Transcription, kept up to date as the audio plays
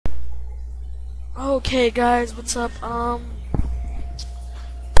Okay, guys, what's up? I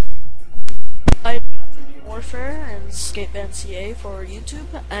Warfare and CA for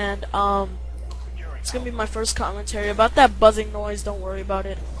YouTube, and it's gonna be my first commentary about that buzzing noise. Don't worry about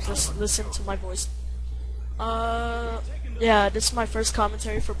it. Just listen to my voice. Yeah, this is my first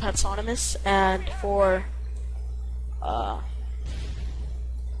commentary for pationoumous and for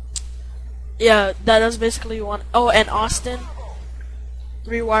yeah, that is basically one. Oh, and Austin,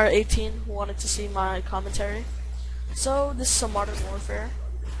 3Wire18, who wanted to see my commentary. So this is some Modern Warfare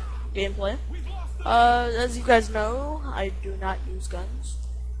gameplay. As you guys know, I do not use guns.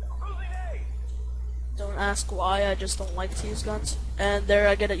 Don't ask why, I just don't like to use guns. And there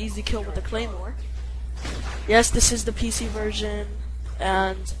I get an easy kill with the Claymore. Yes, this is the PC version,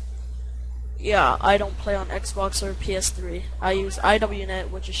 and yeah, I don't play on Xbox or PS3. I use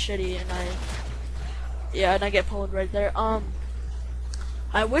IWNet, which is shitty, and I get pulled right there.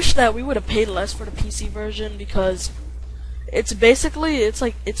 I wish that we would have paid less for the PC version, because it's basically,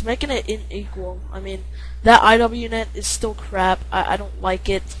 it's making it unequal. I mean, that IWNet is still crap. I don't like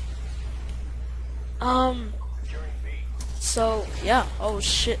it. So, yeah. Oh,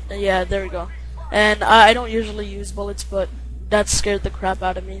 shit. Yeah, there we go. And I don't usually use bullets, but that scared the crap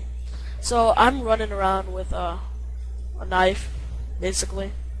out of me. So, I'm running around with a knife,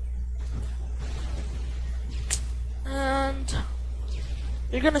 basically. And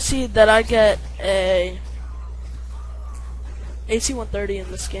you're gonna see that I get a AC-130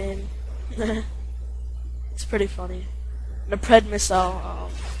 in this game. It's pretty funny. And a Pred missile.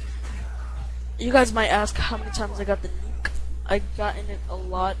 You guys might ask how many times I got the nuke. I got in it a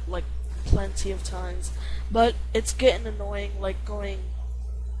lot, like plenty of times. But it's getting annoying, like going.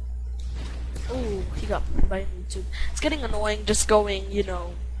 Ooh, he got burned by Mw2. It's getting annoying just going, you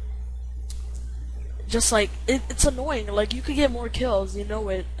know. Just like it's annoying. Like you could get more kills, you know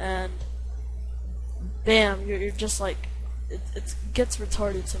it, and bam, you're just like. It gets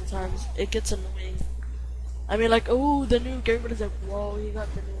retarded sometimes. It gets annoying. I mean, like, oh, the nuke. Everybody's like, whoa, you got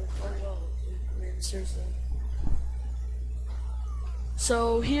the nuke. Oh, well, I mean, seriously.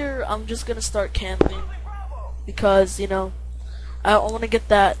 So here, I'm just gonna start camping because you know, I want to get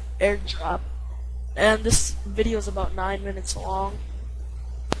that airdrop. And this video is about 9 minutes long.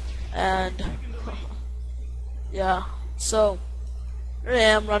 And yeah, so here I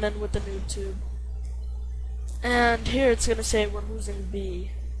am running with the noob tube. And here it's gonna say we're losing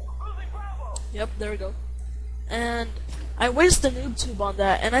B. Yep, there we go. And I waste the noob tube on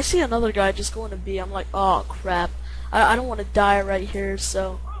that, and I see another guy just going to B. I'm like, oh crap, I don't want to die right here,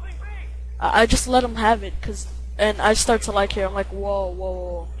 so I just let him have it, and I start to like here. I'm like, whoa, whoa,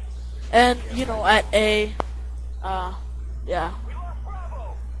 whoa. And you know, at A, yeah.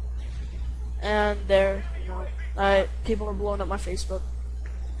 And there, you know, people are blowing up my Facebook.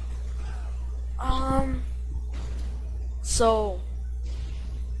 So,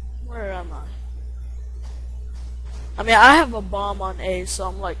 where am I? I mean, I have a bomb on A, so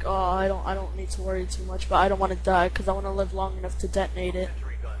I'm like, oh, I don't need to worry too much, but I don't want to die because I want to live long enough to detonate it.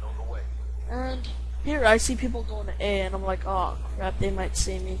 And here I see people going to A, and I'm like, oh crap, they might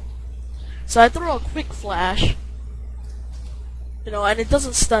see me. So I throw a quick flash, you know, and it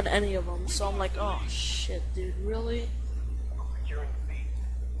doesn't stun any of them. So I'm like, oh shit, dude, really?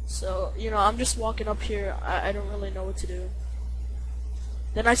 So, you know, I'm just walking up here. I don't really know what to do.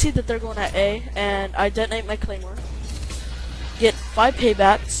 Then I see that they're going at A, and I detonate my Claymore. Get 5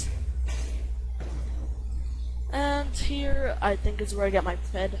 paybacks. And here, I think is where I get my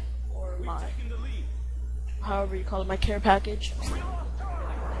Pred, or my, however you call it, my care package.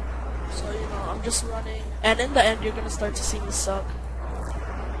 So, you know, I'm just running. And in the end, you're going to start to see me suck.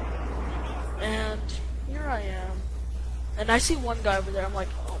 And here I am. And I see one guy over there. I'm like,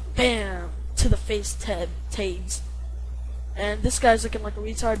 oh, bam! To the face, Tabes. And this guy's looking like a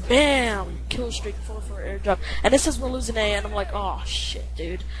retard. Bam! Kill streak, full for airdrop. And it says we're losing A, and I'm like, oh shit,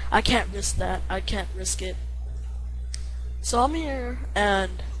 dude. I can't risk that. I can't risk it. So I'm here,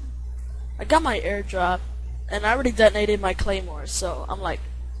 and I got my airdrop, and I already detonated my Claymore, so I'm like,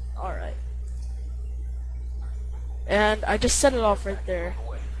 alright. And I just set it off right there.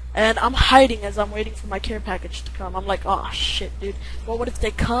 And I'm hiding as I'm waiting for my care package to come. I'm like, oh shit, dude. Well, what if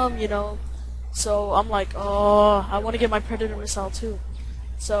they come, you know? So I'm like, oh, I want to get my Predator missile too.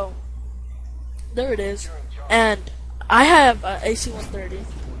 So there it is. And I have an AC-130.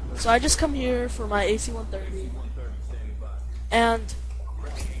 So I just come here for my AC-130. And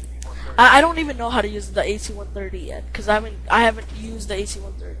I don't even know how to use the AC-130 yet, because I haven't used the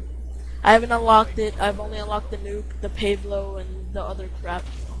AC-130. I haven't unlocked it. I've only unlocked the nuke, the payload, and the other crap.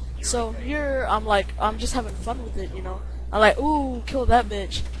 So here, I'm like, I'm just having fun with it, you know. I'm like, ooh, kill that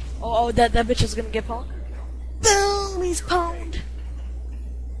bitch. Oh, that bitch is gonna get pwned. Boom, he's pwned.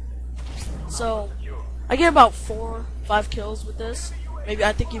 So, I get about 4, 5 kills with this. Maybe,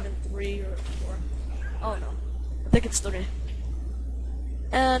 I think even 3 or 4. Oh no, I think it's 3.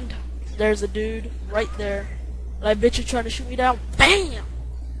 And there's a dude right there. That bitch is trying to shoot me down. Bam!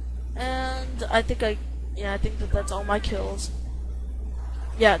 And I think that's all my kills.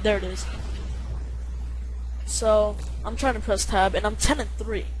 Yeah, there it is. So I'm trying to press tab, and I'm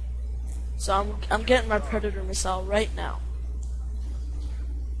 10-3. So I'm getting my predator missile right now.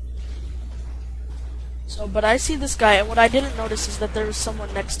 So, but I see this guy, and what I didn't notice is that there was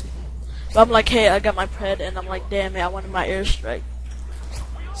someone next to me. But I'm like, hey, I got my pred, and I'm like, damn it, I wanted my airstrike.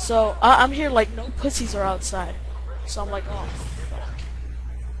 So I'm here like no pussies are outside. So I'm like, oh fuck.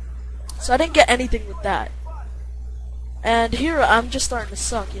 So I didn't get anything with that. And here I'm just starting to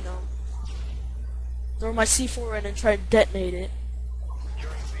suck, you know. Throw my C4 in and try to detonate it.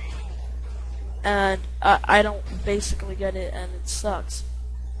 And I don't basically get it, and it sucks.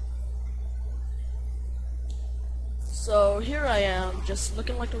 So here I am, just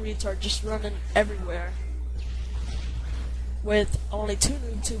looking like a retard, just running everywhere. With only 2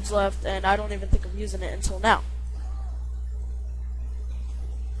 noob tubes left, and I don't even think I'm using it until now.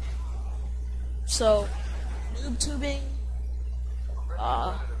 So, noob tubing,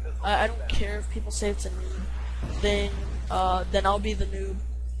 I don't care if people say it's a noob thing, then I'll be the noob.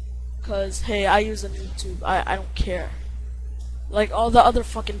 Cause, hey, I use a noob tube, I don't care. Like, all the other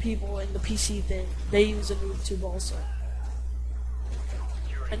fucking people in the PC thing, they use a noob tube also.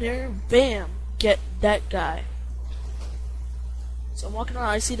 And here, bam, get that guy. So I'm walking around,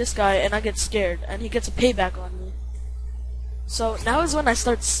 I see this guy, and I get scared, and he gets a payback on me. So now is when I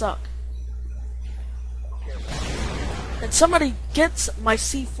start to suck. And somebody gets my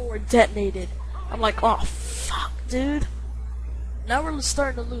C4 detonated. I'm like, oh fuck, dude. Now we're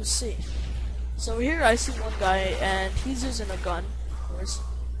starting to lose C. So here I see one guy, and he's using a gun, of course.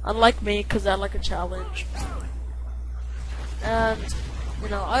 Unlike me, because I like a challenge. And, you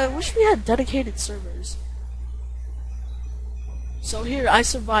know, I wish we had dedicated servers. So here, I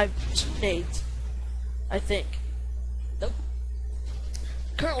survived 2 nades, I think. Nope.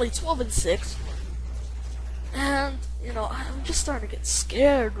 Currently 12-6. And, you know, I'm just starting to get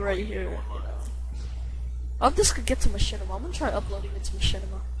scared right here. You know. I'm just gonna get to Machinima. I'm gonna try uploading it to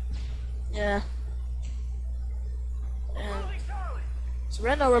Machinima. Yeah. And so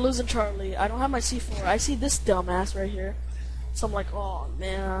right now we're losing Charlie. I don't have my C4. I see this dumbass right here. So I'm like, oh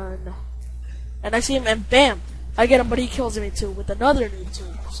man. And I see him, and bam! I get him, but he kills me too with another noob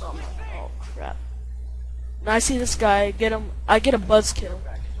tube. So I'm like, oh crap. And I see this guy, get him, I get a buzz kill.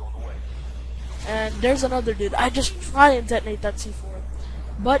 And there's another dude. I just try and detonate that C4.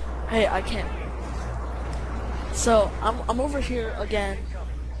 But, hey, I can't. So, I'm over here again.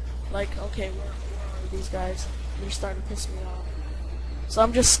 Like, okay, where are these guys? They're starting to piss me off. So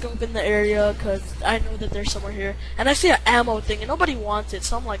I'm just scoping the area, because I know that they're somewhere here. And I see an ammo thing, and nobody wants it.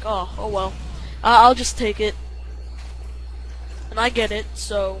 So I'm like, oh well. I'll just take it. And I get it,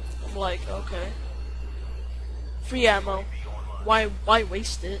 so I'm like, okay. Free ammo. Why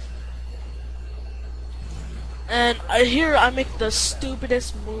waste it? And here I make the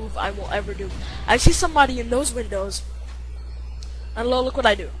stupidest move I will ever do. I see somebody in those windows, and look what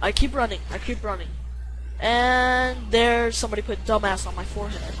I do. I keep running. And there's somebody put dumbass on my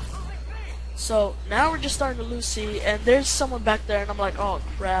forehead. So now we're just starting to lose C, and there's someone back there, and I'm like, oh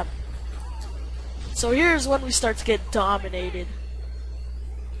crap. So here's when we start to get dominated.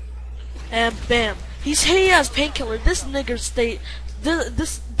 And bam, he has painkiller. This nigger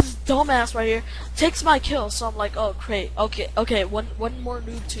this dumbass right here takes my kill. So I'm like, oh great, okay, one more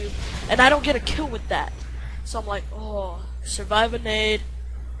noob tube, and I don't get a kill with that. So I'm like, oh, survive a nade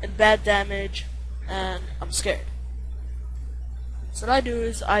and bad damage, and I'm scared. So what I do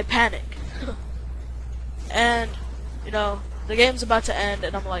is I panic, and you know the game's about to end,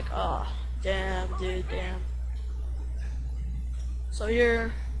 and I'm like, oh damn, dude, damn. So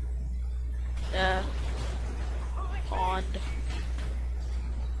here. Yeah. Pond.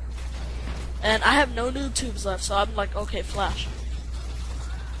 And I have no noob tubes left, so I'm like, okay, flash.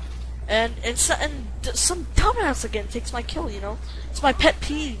 And some dumbass again takes my kill, you know? It's my pet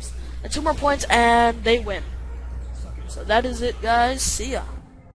peeves. And 2 more points, and they win. So that is it, guys. See ya.